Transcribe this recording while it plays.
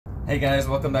Hey guys,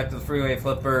 welcome back to the Freeway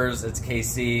Flippers. It's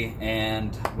Casey,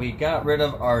 and we got rid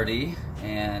of Artie,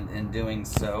 and in doing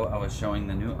so, I was showing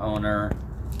the new owner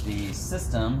the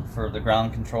system for the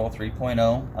ground control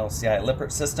 3.0 LCI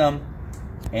Lippert system,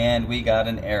 and we got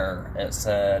an error. It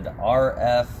said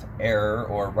RF error,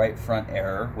 or right front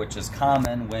error, which is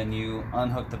common when you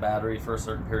unhook the battery for a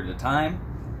certain period of time.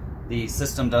 The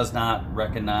system does not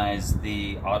recognize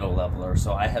the auto leveler,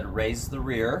 so I had raised the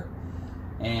rear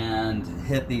and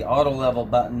hit the auto level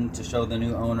button to show the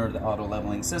new owner the auto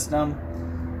leveling system,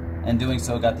 and doing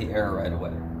so got the error right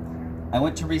away. I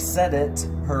went to reset it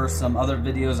per some other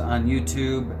videos on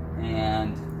YouTube,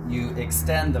 and you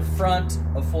extend the front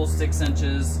a full 6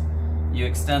 inches, you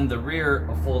extend the rear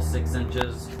a full 6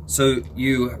 inches. So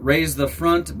you raise the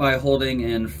front by holding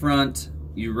in front,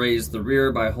 you raise the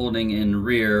rear by holding in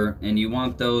rear, and you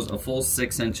want those a full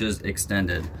 6 inches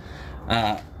extended.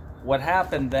 What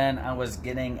happened then, I was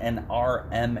getting an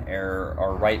RM error,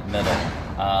 or right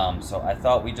middle. So I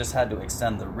thought we just had to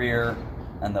extend the rear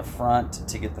and the front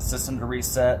to get the system to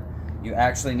reset. You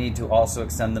actually need to also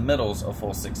extend the middles a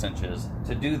full 6 inches.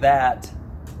 To do that,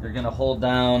 you're gonna hold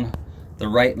down the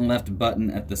right and left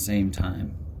button at the same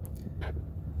time.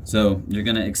 So you're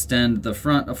gonna extend the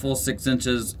front a full 6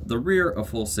 inches, the rear a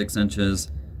full 6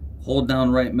 inches, hold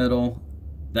down right middle,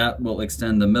 that will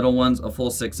extend the middle ones a full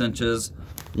 6 inches.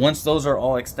 Once those are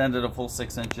all extended a full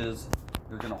 6 inches,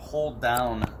 you're gonna hold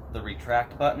down the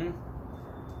retract button.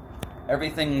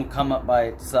 Everything will come up by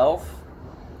itself.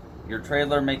 Your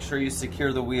trailer, make sure you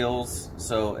secure the wheels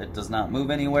so it does not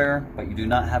move anywhere, but you do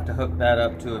not have to hook that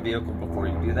up to a vehicle before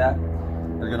you do that.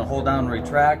 You're gonna hold down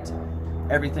retract.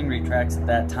 Everything retracts at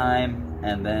that time,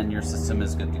 and then your system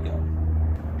is good to go.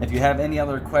 If you have any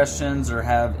other questions or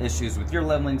have issues with your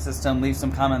leveling system, leave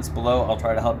some comments below. I'll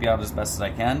try to help you out as best as I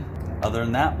can. Other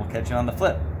than that, we'll catch you on the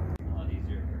flip.